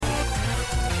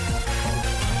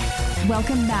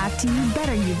Welcome back to You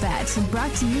Better You Bet,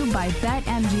 brought to you by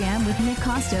BetMGM with Nick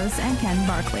Costos and Ken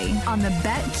Barkley on the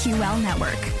BetQL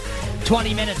network.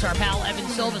 20 minutes, our pal Evan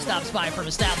Silva stops by from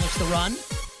Establish the Run.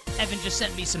 Evan just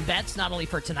sent me some bets, not only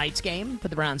for tonight's game, for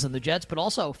the Browns and the Jets, but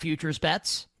also futures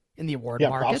bets in the award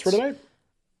markets. Props for tonight?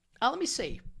 Let me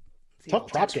see.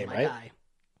 Tough prop game,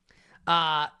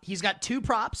 right? He's got 2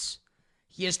 props.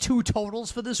 He has 2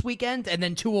 totals for this weekend, and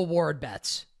then 2 award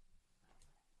bets.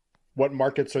 What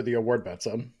markets are the award bets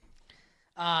on?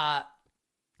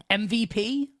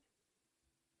 MVP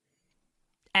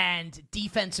and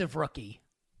defensive rookie.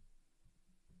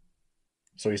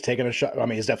 So he's taking a shot. I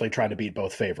mean, he's definitely trying to beat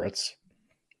both favorites.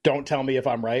 Don't tell me if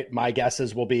I'm right. My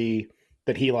guesses will be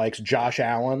that he likes Josh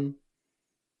Allen.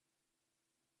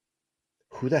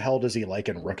 Who the hell does he like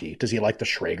in rookie? Does he like the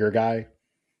Schrager guy?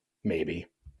 Maybe.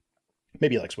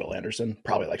 Maybe he likes Will Anderson.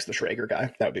 Probably likes the Schrager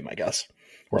guy. That would be my guess.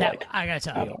 I gotta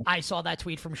tell you, I saw that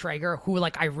tweet from Schrager, who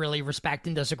I really respect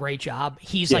and does a great job.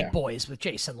 He's like boys with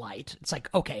Jason Light. It's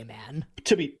like, okay, man.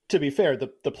 To be fair, the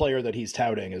player that he's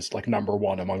touting is like number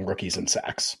 1 among rookies in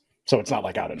sacks. So it's not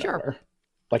like out of nowhere.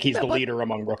 Like he's the leader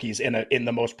among rookies in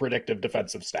the most predictive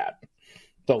defensive stat.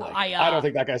 So I don't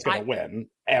think that guy's going to win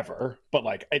ever.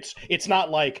 But it's not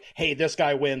like, hey, this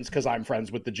guy wins because I'm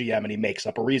friends with the GM and he makes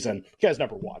up a reason. The guy's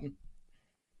number 1.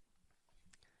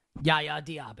 Yaya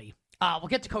Diaby. We'll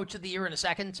get to Coach of the Year in a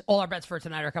second. All our bets for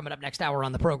tonight are coming up next hour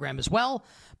on the program as well.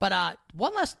 But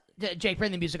one last, Jake,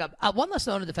 bring the music up. One less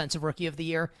known defensive rookie of the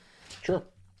year. Sure.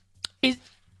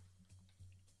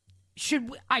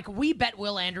 Should we bet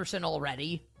Will Anderson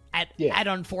already at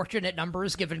unfortunate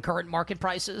numbers given current market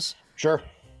prices? Sure.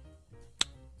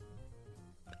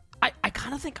 I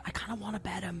kind of want to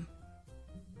bet him.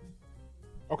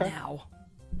 Okay. Now.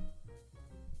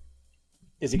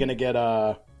 Is he going to get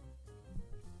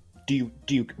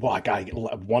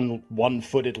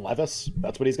one-footed Levis?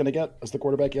 That's what he's going to get as the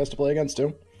quarterback he has to play against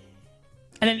too.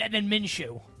 And then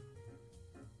Minshew.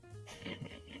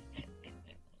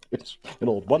 An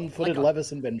old one-footed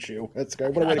Levis and Minshew. That's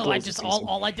good. What a way to close the season.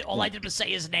 All I did was say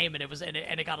his name, and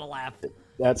it got a laugh.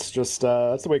 That's just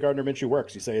that's the way Gardner Minshew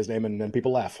works. You say his name, and then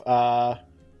people laugh.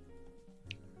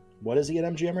 What is he at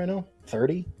MGM right now?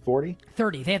 30? 40?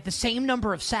 30. They have the same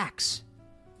number of sacks.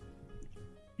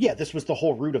 Yeah, this was the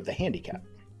whole root of the handicap.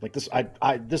 This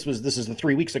is the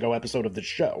 3 weeks ago episode of the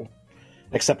show.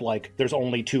 Except there's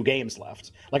only 2 games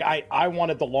left. I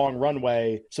wanted the long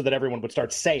runway so that everyone would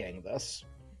start saying this.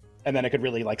 And then it could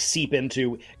really seep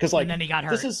into, because and then he got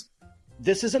hurt.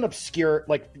 This is an obscure,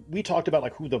 we talked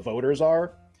about who the voters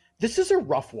are. This is a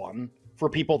rough one for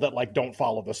people that don't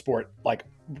follow the sport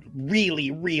really,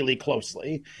 really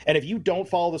closely. And if you don't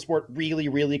follow the sport really,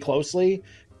 really closely,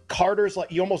 Carter's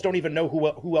you almost don't even know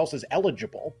who else is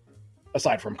eligible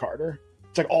aside from Carter.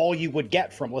 It's all you would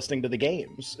get from listening to the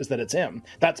games is that it's him.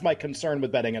 That's my concern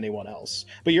with betting anyone else.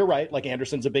 But you're right,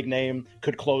 Anderson's a big name,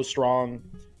 could close strong.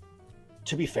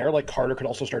 To be fair, Carter could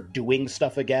also start doing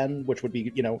stuff again, which would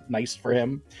be, nice for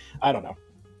him. I don't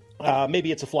know.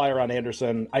 Maybe it's a flyer on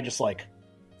Anderson. I just I'm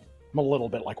a little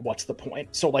bit what's the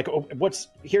point? So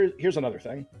here's another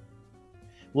thing.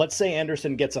 Let's say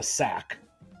Anderson gets a sack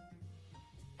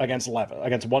against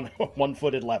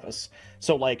one-footed Levis.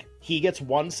 So he gets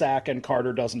 1 sack and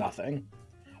Carter does nothing.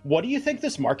 What do you think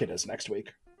this market is next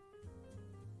week?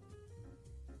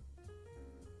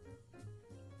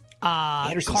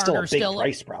 Anderson's Carter's still a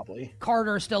big price, probably.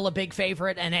 Carter's still a big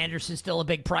favorite, and Anderson's still a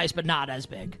big price, but not as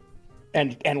big.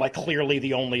 And clearly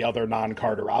the only other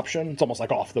non-Carter option. It's almost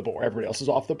off the board. Everybody else is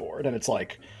off the board, and it's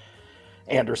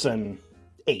Anderson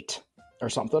 8 or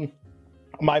something.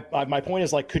 My point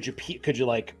is could you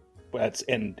it's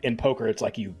in poker it's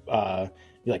you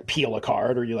peel a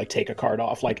card or you take a card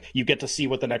off. You get to see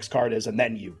what the next card is and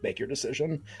then you make your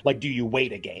decision. Do you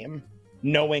wait a game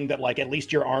knowing that at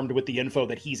least you're armed with the info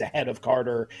that he's ahead of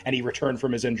Carter and he returned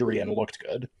from his injury and looked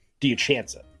good? Do you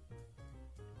chance it?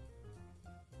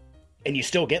 And you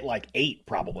still get 8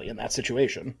 probably in that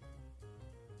situation.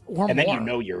 Or and more.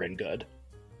 Then you're in good.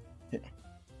 Yeah.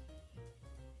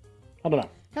 I don't know.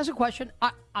 Here's a question.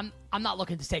 I'm not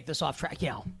looking to take this off track.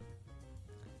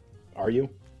 Are you?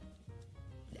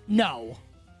 No.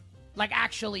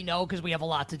 Actually no, because we have a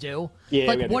lot to do.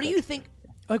 Yeah. What do you think?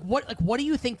 What do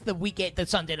you think the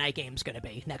Sunday night game is going to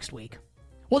be next week?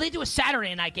 Well, they do a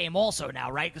Saturday night game also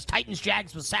now, right? Because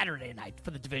Titans-Jags was Saturday night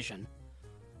for the division.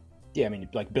 Yeah, I mean,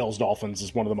 Bills-Dolphins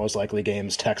is one of the most likely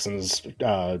games. Texans,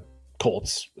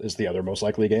 Colts is the other most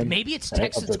likely game. Maybe it's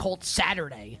Texans-Colts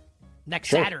Saturday.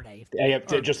 Saturday. Yeah,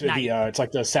 it's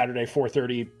the Saturday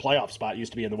 4:30 playoff spot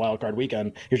used to be in the wild card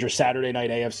weekend. Here's your Saturday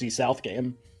night AFC South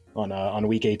game on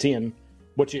week 18.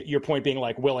 What's your point being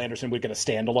like Will Anderson would get a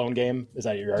standalone game? Is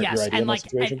that your yes, idea in that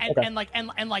situation?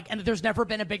 And there's never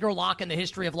been a bigger lock in the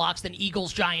history of locks than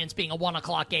Eagles Giants being a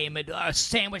 1:00 game and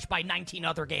sandwiched by 19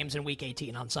 other games in Week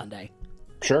 18 on Sunday.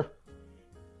 Sure.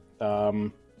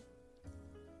 I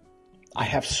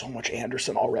have so much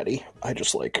Anderson already. I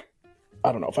don't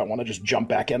know if I want to just jump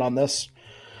back in on this.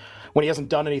 When he hasn't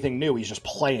done anything new, he's just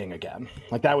playing again.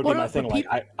 Like that would be my thing.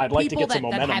 I'd like to get some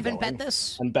momentum haven't going bet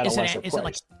this and bet a lesser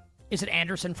price. Is it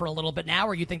Anderson for a little bit now,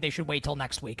 or you think they should wait till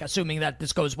next week, assuming that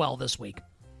this goes well this week?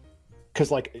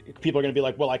 Because people are going to be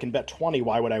like, well, I can bet 20.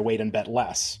 Why would I wait and bet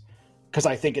less? Because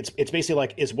I think it's basically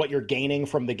like, is what you're gaining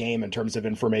from the game in terms of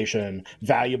information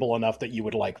valuable enough that you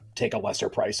would take a lesser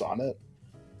price on it?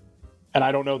 And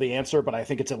I don't know the answer, but I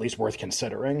think it's at least worth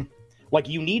considering. Like,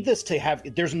 you need this to have,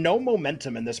 there's no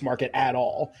momentum in this market at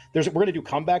all. We're going to do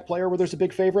comeback player where there's a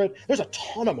big favorite. There's a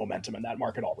ton of momentum in that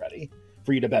market already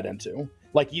for you to bet into.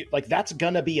 That's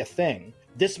going to be a thing.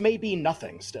 This may be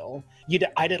nothing still.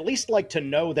 I'd at least like to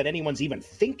know that anyone's even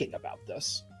thinking about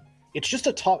this. It's just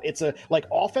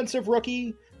offensive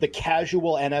rookie, the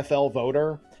casual NFL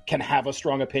voter can have a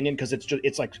strong opinion because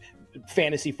it's like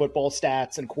fantasy football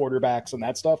stats and quarterbacks and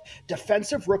that stuff.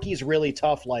 Defensive rookie is really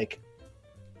tough. Like,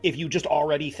 if you just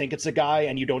already think it's a guy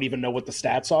and you don't even know what the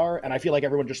stats are, and I feel like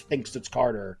everyone just thinks it's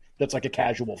Carter, that's like a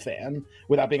casual fan,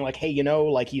 without being like, hey,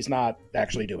 he's not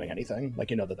actually doing anything.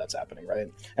 Like, that's happening, right?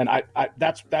 And I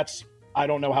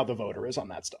don't know how the voter is on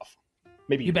that stuff.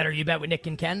 Maybe you bet with Nick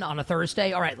and Ken on a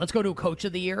Thursday. All right, let's go to Coach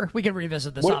of the Year. We can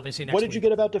revisit this obviously next week. What did you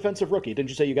get about defensive rookie? Didn't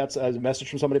you say you got a message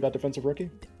from somebody about defensive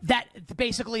rookie? That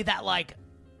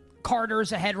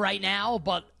Carter's ahead right now,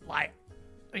 but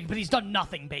he's done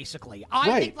nothing, basically.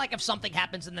 I think, if something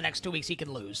happens in the next 2 weeks, he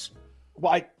can lose.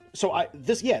 Well,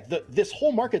 this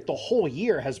whole market, the whole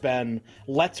year has been,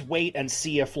 let's wait and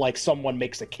see if, someone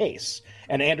makes a case.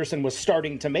 And Anderson was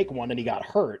starting to make one, and he got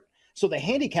hurt. So the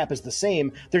handicap is the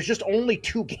same. There's just only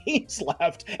 2 games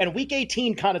left. And Week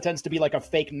 18 kind of tends to be like a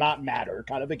fake not matter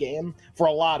kind of a game for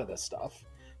a lot of this stuff.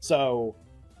 So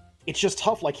it's just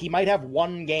tough. He might have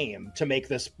 1 game to make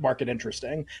this market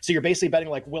interesting. So you're basically betting,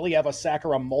 will he have a sack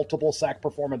or a multiple sack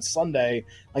performance Sunday?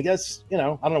 I guess, I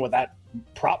don't know what that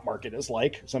prop market is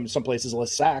like. Some places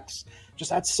list sacks.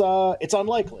 Just it's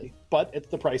unlikely, but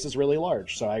the price is really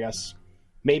large. So I guess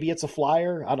maybe it's a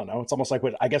flyer. I don't know. It's almost like,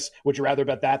 would you rather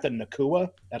bet that than Nakua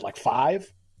at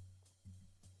 5?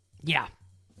 Yeah.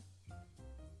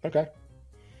 Okay.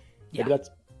 Yeah.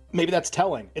 Maybe that's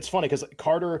telling. It's funny because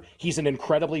Carter, he's an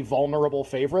incredibly vulnerable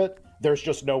favorite. There's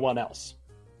just no one else.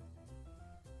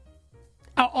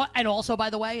 Oh, and also, by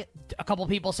the way, a couple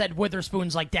people said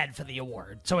Witherspoon's dead for the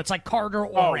award. So it's Carter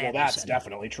or Anderson. That's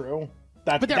definitely true.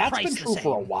 That's been true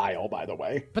for a while, by the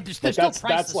way. But they're still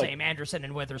priced the same, Anderson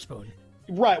and Witherspoon.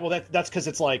 Right. Well, that's because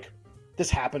it's this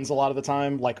happens a lot of the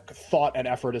time. Thought and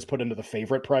effort is put into the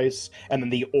favorite price, and then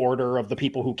the order of the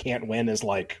people who can't win is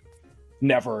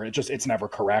never. It's never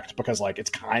correct because it's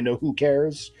kind of who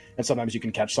cares, and sometimes you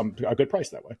can catch a good price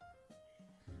that way.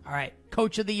 All right,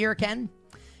 Coach of the Year, Ken.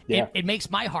 Yeah. It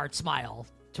makes my heart smile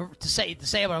to say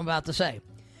what I'm about to say.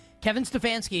 Kevin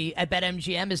Stefanski at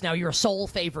BetMGM is now your sole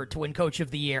favorite to win Coach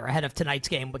of the Year ahead of tonight's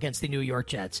game against the New York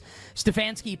Jets.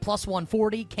 Stefanski plus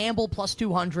 140, Campbell plus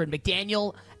 200,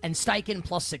 McDaniel and Steichen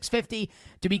plus 650,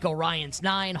 D'Amico Ryans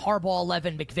 9, Harbaugh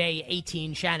 11, McVay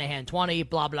 18, Shanahan 20,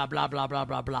 blah, blah, blah, blah, blah,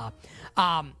 blah, blah.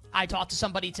 I talked to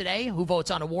somebody today who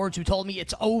votes on awards who told me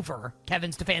it's over.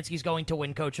 Kevin Stefanski's going to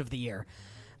win Coach of the Year.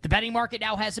 The betting market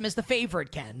now has him as the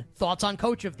favorite, Ken. Thoughts on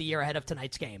Coach of the Year ahead of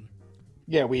tonight's game?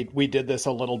 Yeah, we did this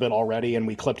a little bit already, and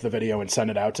we clipped the video and sent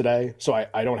it out today, so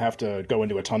I don't have to go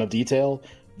into a ton of detail.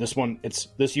 This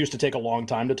used to take a long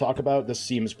time to talk about. This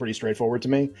seems pretty straightforward to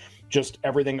me. Just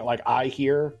everything I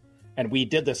hear, and we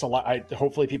did this a lot.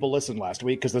 Hopefully people listened last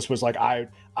week, because this was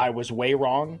I was way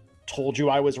wrong, told you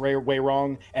I was way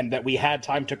wrong, and that we had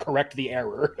time to correct the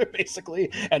error,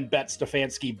 basically, and bet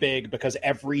Stefanski big, because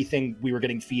everything we were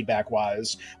getting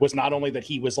feedback-wise was not only that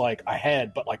he was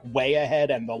ahead, but way ahead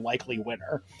and the likely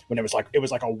winner. When it was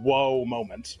a whoa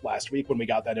moment last week when we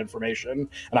got that information,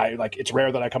 and it's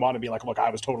rare that I come on and be look, I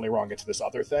was totally wrong. It's this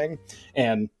other thing,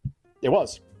 and it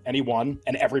was, and he won,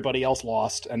 and everybody else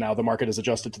lost, and now the market is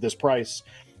adjusted to this price.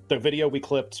 The video we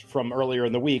clipped from earlier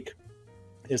in the week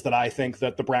is that I think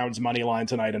that the Browns' money line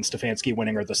tonight and Stefanski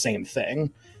winning are the same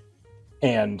thing.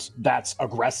 And that's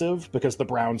aggressive because the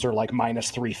Browns are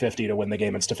minus 350 to win the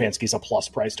game, and Stefanski's a plus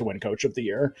price to win Coach of the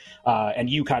Year. And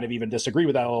you kind of even disagree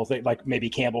with that a little thing. Maybe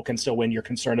Campbell can still win. You're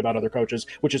concerned about other coaches,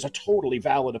 which is a totally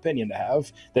valid opinion to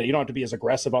have, that you don't have to be as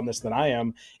aggressive on this than I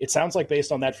am. It sounds like,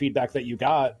 based on that feedback that you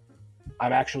got,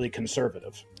 I'm actually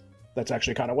conservative. That's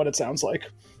actually kind of what it sounds like.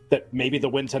 That maybe the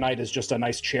win tonight is just a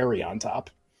nice cherry on top,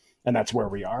 and that's where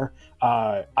we are.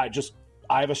 I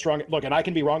have a strong look, and I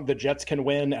can be wrong. The Jets can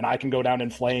win, and I can go down in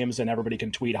flames, and everybody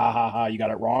can tweet, "Ha ha ha! You got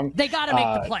it wrong." They got to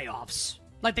make the playoffs.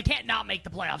 Like, they can't not make the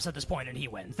playoffs at this point, and he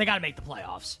wins. They got to make the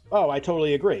playoffs. Oh, I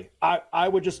totally agree. I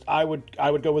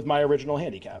would go with my original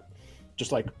handicap.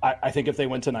 Just like I think if they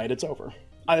win tonight, it's over.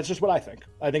 That's just what I think.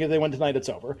 I think if they win tonight, it's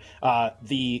over.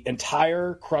 The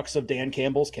entire crux of Dan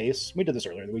Campbell's case, we did this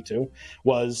earlier in the week too,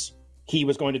 was he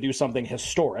was going to do something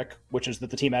historic, which is that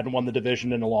the team hadn't won the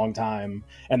division in a long time,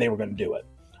 and they were going to do it.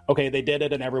 Okay, they did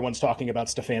it, and everyone's talking about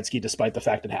Stefanski despite the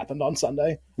fact it happened on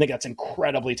Sunday. I think that's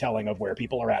incredibly telling of where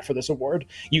people are at for this award.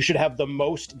 You should have the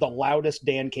loudest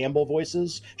Dan Campbell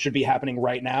voices should be happening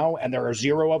right now, and there are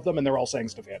 0 of them, and they're all saying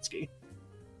Stefanski.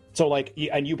 So, like,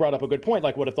 and you brought up a good point,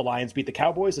 like, what if the Lions beat the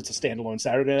Cowboys? It's a standalone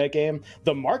Saturday night game.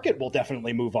 The market will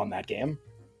definitely move on that game.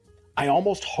 I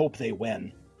almost hope they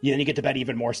win. Then you get to bet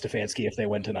even more Stefanski if they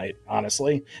win tonight,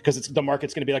 honestly, because the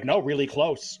market's going to be like, no, really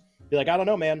close. Be like, I don't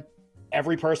know, man.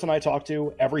 Every person I talk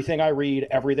to, everything I read,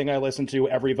 everything I listen to,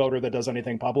 every voter that does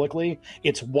anything publicly,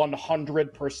 it's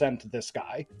 100% this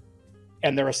guy.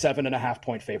 And they're a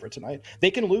 7.5-point favorite tonight.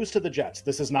 They can lose to the Jets.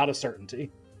 This is not a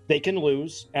certainty. They can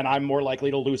lose, and I'm more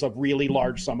likely to lose a really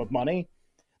large sum of money.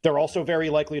 They're also very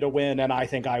likely to win, and I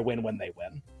think I win when they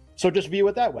win. So just view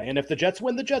it that way. And if the Jets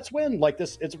win, the Jets win. Like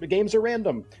this, games are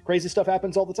random. Crazy stuff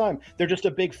happens all the time. They're just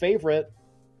a big favorite,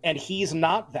 and he's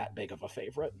not that big of a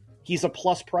favorite. He's a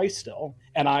plus price still,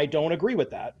 and I don't agree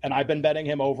with that. And I've been betting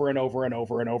him over and over and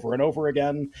over and over and over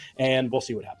again, and we'll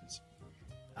see what happens.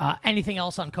 Anything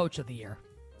else on Coach of the Year?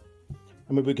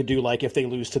 I mean, we could do, like, if they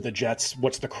lose to the Jets,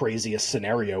 what's the craziest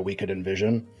scenario we could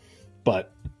envision? But,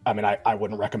 I mean, I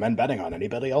wouldn't recommend betting on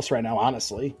anybody else right now,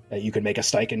 honestly. You could make a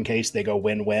Steichen case. They go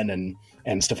win-win, and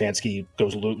Stefanski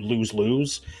goes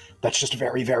lose-lose. That's just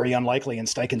very, very unlikely, and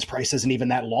Steichen's price isn't even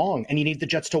that long, and you need the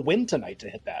Jets to win tonight to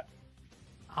hit that.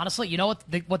 Honestly, you know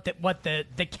what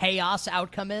the chaos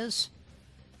outcome is?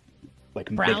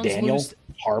 Like Browns McDaniel,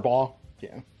 Harbaugh,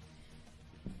 yeah.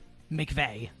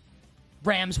 McVay.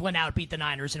 Rams win out, beat the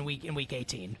Niners in week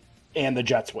 18. And the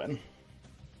Jets win.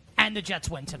 And the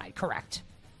Jets win tonight, correct.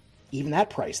 Even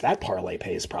that price, that parlay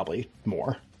pays probably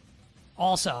more.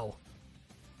 Also,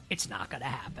 it's not going to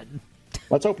happen.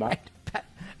 Let's hope not.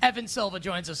 Evan Silva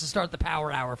joins us to start the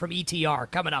Power Hour from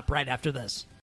ETR, coming up right after this.